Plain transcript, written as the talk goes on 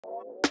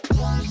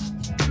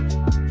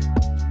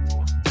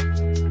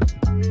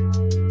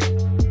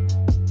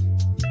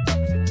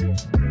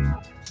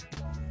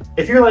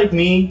If you're like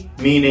me,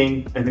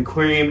 meaning an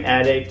aquarium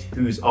addict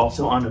who's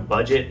also on a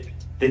budget,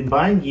 then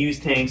buying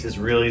used tanks is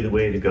really the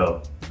way to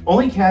go.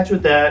 Only catch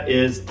with that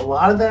is a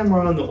lot of them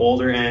are on the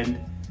older end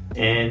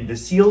and the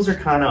seals are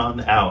kind of on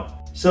the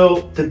out.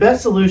 So the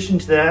best solution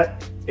to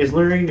that is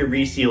learning to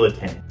reseal a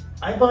tank.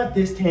 I bought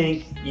this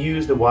tank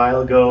used a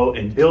while ago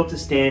and built a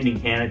standing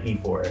canopy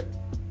for it.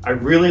 I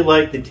really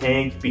like the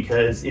tank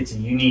because it's a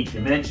unique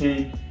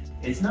dimension.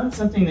 It's not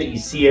something that you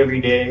see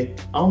every day.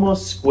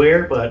 Almost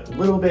square, but a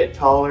little bit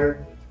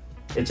taller.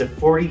 It's a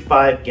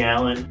 45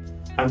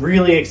 gallon. I'm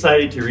really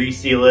excited to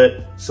reseal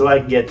it so I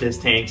can get this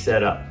tank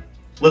set up.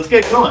 Let's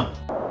get going.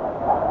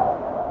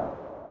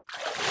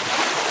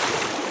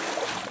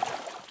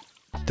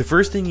 The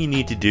first thing you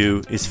need to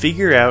do is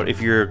figure out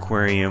if your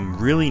aquarium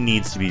really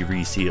needs to be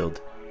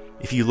resealed.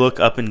 If you look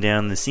up and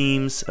down the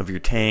seams of your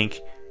tank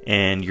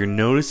and you're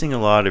noticing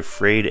a lot of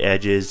frayed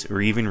edges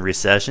or even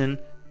recession,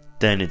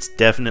 then it's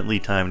definitely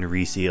time to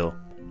reseal.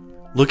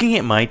 Looking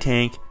at my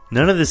tank,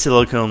 none of the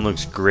silicone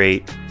looks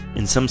great.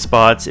 In some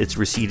spots it's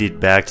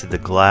receded back to the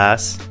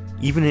glass.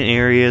 Even in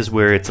areas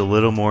where it's a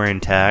little more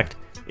intact,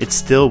 it's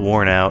still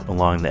worn out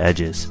along the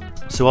edges.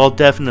 So I'll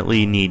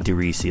definitely need to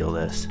reseal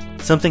this.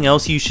 Something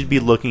else you should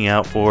be looking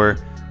out for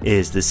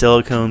is the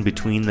silicone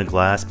between the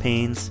glass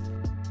panes.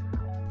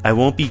 I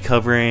won't be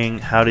covering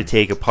how to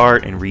take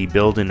apart and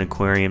rebuild an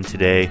aquarium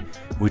today,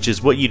 which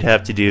is what you'd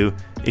have to do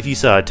if you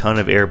saw a ton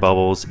of air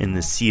bubbles in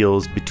the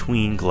seals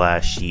between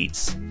glass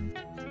sheets.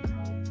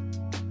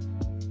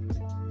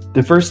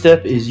 The first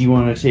step is you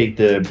want to take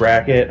the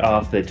bracket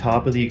off the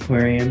top of the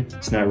aquarium.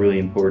 It's not really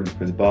important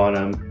for the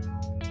bottom.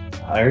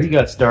 I already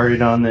got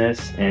started on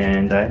this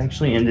and I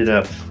actually ended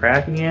up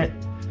cracking it,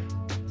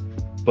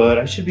 but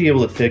I should be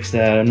able to fix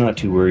that. I'm not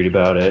too worried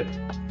about it.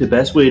 The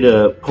best way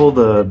to pull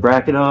the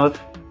bracket off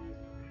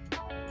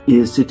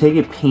is to take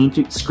a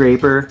paint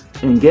scraper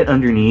and get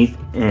underneath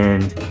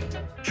and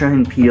try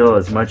and peel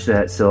as much of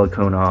that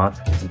silicone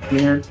off as you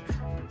can.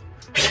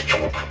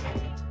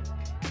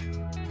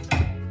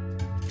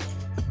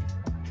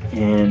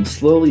 And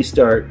slowly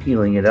start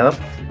peeling it up.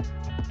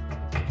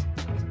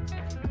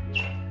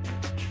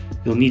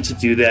 You'll need to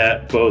do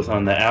that both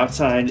on the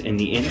outside and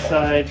the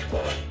inside.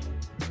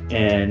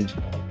 And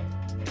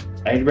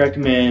I'd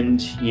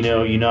recommend,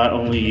 you not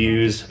only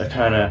use a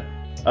kind of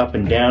up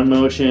and down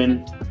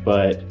motion,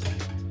 but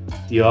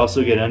you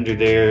also get under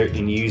there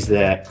and use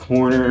that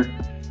corner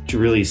to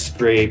really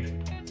scrape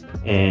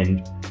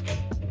and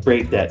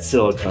break that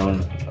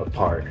silicone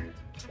apart.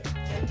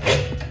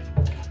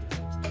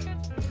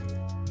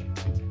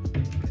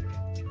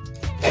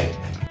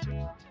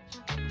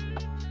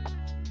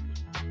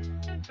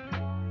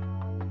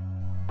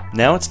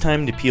 Now it's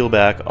time to peel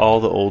back all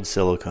the old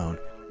silicone.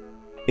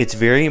 It's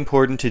very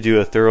important to do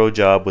a thorough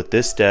job with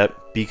this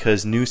step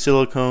because new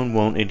silicone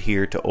won't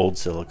adhere to old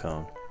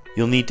silicone.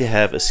 You'll need to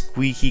have a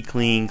squeaky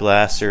clean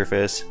glass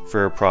surface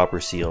for a proper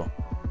seal.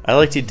 I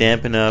like to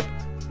dampen up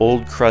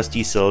old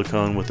crusty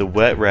silicone with a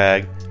wet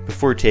rag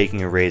before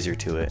taking a razor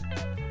to it.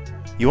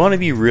 You want to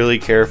be really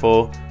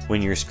careful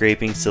when you're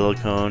scraping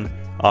silicone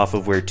off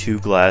of where two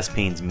glass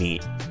panes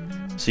meet.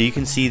 So you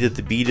can see that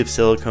the bead of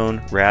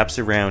silicone wraps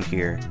around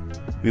here.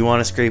 We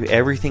want to scrape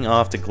everything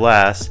off the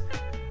glass,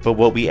 but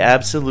what we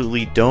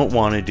absolutely don't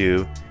want to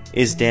do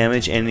is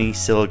damage any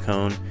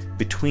silicone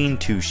between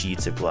two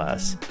sheets of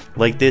glass,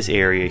 like this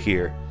area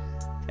here.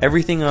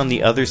 Everything on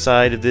the other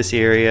side of this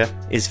area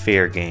is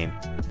fair game.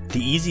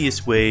 The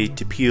easiest way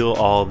to peel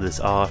all of this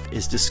off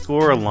is to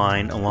score a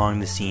line along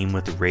the seam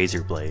with a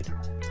razor blade.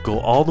 Go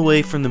all the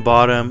way from the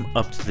bottom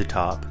up to the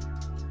top.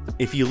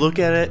 If you look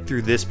at it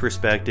through this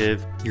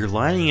perspective, you're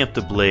lining up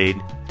the blade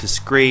to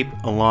scrape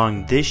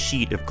along this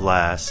sheet of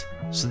glass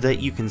so that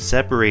you can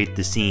separate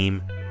the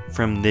seam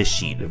from this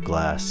sheet of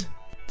glass.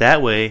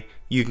 That way,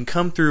 you can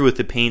come through with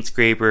the paint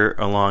scraper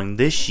along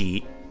this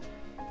sheet,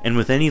 and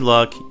with any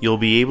luck, you'll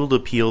be able to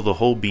peel the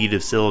whole bead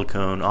of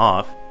silicone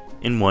off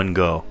in one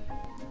go.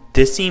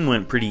 This seam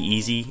went pretty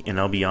easy, and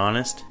I'll be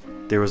honest,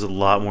 there was a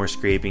lot more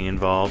scraping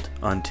involved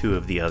on two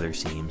of the other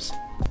seams.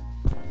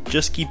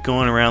 Just keep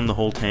going around the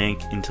whole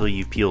tank until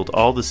you've peeled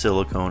all the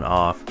silicone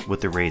off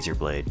with the razor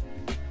blade.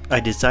 I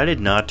decided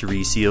not to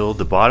reseal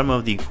the bottom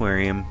of the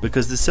aquarium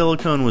because the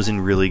silicone was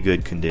in really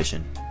good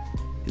condition.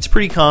 It's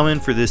pretty common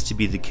for this to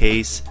be the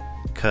case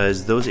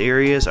because those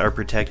areas are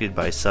protected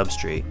by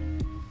substrate.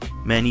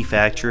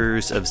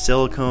 Manufacturers of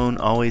silicone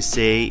always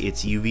say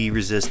it's UV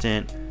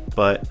resistant,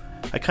 but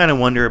I kind of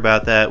wonder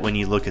about that when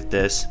you look at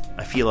this.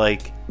 I feel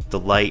like the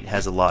light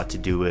has a lot to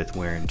do with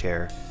wear and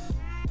tear.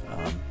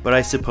 But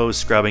I suppose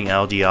scrubbing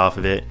algae off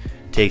of it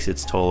takes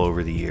its toll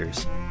over the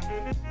years.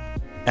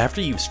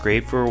 After you've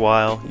scraped for a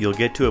while, you'll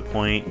get to a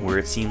point where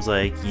it seems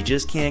like you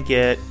just can't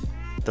get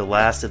the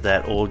last of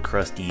that old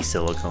crusty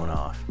silicone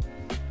off.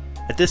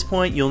 At this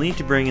point, you'll need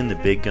to bring in the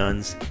big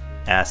guns,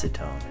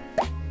 acetone.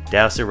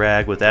 Douse a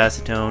rag with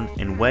acetone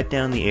and wet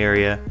down the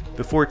area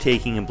before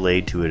taking a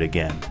blade to it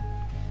again.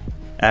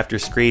 After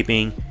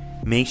scraping,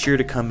 make sure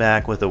to come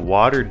back with a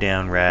watered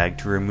down rag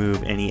to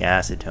remove any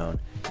acetone.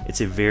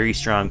 It's a very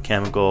strong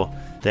chemical,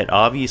 That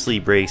obviously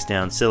breaks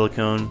down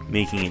silicone,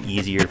 making it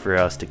easier for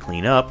us to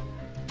clean up.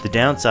 The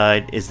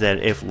downside is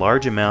that if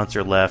large amounts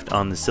are left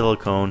on the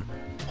silicone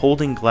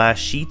holding glass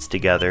sheets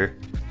together,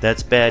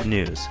 that's bad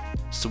news.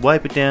 So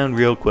wipe it down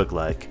real quick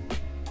like.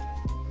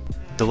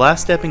 The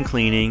last step in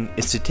cleaning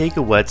is to take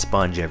a wet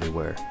sponge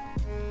everywhere.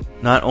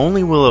 Not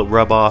only will it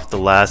rub off the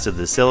last of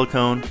the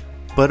silicone,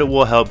 but it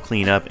will help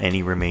clean up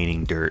any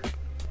remaining dirt.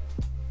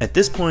 At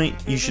this point,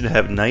 you should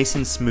have nice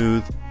and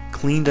smooth,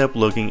 cleaned up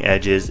looking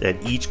edges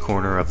at each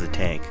corner of the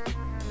tank.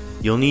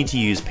 You'll need to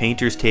use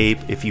painter's tape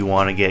if you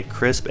want to get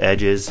crisp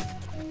edges,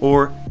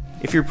 or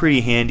if you're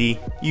pretty handy,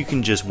 you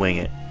can just wing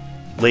it.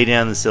 Lay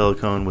down the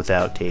silicone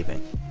without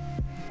taping.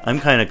 I'm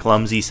kinda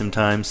clumsy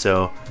sometimes,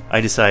 so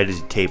I decided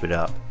to tape it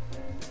up.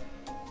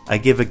 I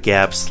give a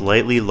gap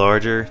slightly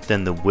larger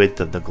than the width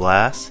of the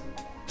glass,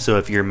 so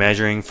if you're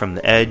measuring from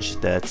the edge,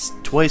 that's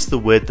twice the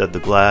width of the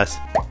glass,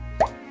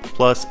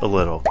 plus a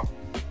little.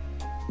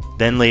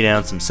 Then lay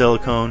down some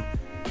silicone.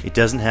 It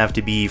doesn't have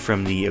to be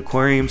from the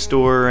aquarium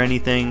store or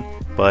anything,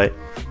 but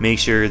make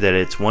sure that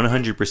it's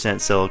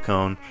 100%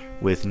 silicone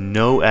with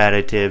no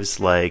additives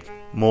like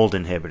mold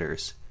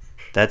inhibitors.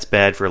 That's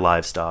bad for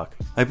livestock.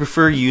 I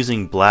prefer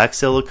using black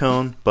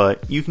silicone,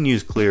 but you can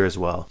use clear as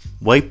well.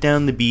 Wipe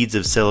down the beads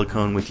of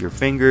silicone with your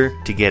finger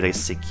to get a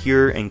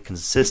secure and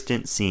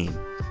consistent seam.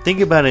 Think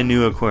about a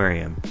new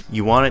aquarium.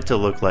 You want it to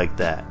look like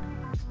that.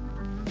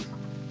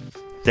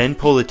 Then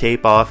pull the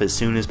tape off as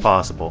soon as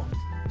possible.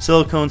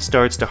 Silicone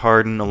starts to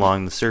harden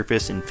along the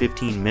surface in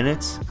 15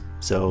 minutes,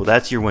 so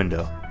that's your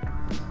window.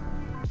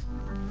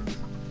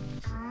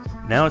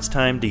 Now it's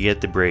time to get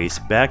the brace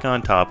back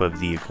on top of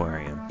the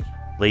aquarium.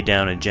 Lay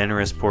down a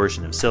generous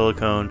portion of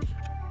silicone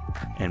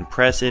and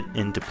press it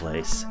into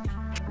place.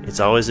 It's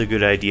always a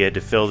good idea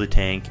to fill the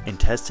tank and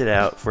test it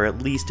out for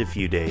at least a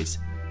few days.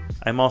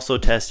 I'm also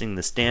testing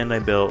the stand I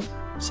built,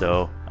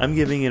 so I'm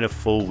giving it a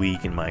full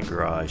week in my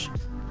garage.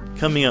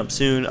 Coming up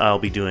soon, I'll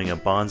be doing a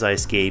bonsai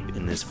scape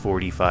in this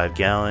 45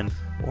 gallon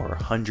or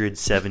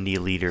 170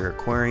 liter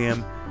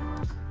aquarium.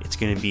 It's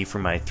going to be for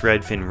my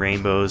threadfin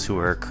rainbows who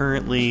are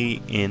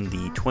currently in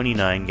the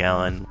 29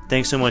 gallon.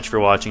 Thanks so much for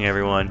watching,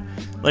 everyone.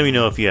 Let me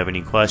know if you have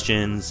any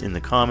questions in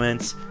the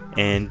comments,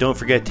 and don't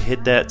forget to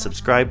hit that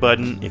subscribe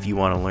button if you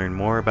want to learn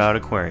more about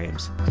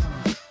aquariums.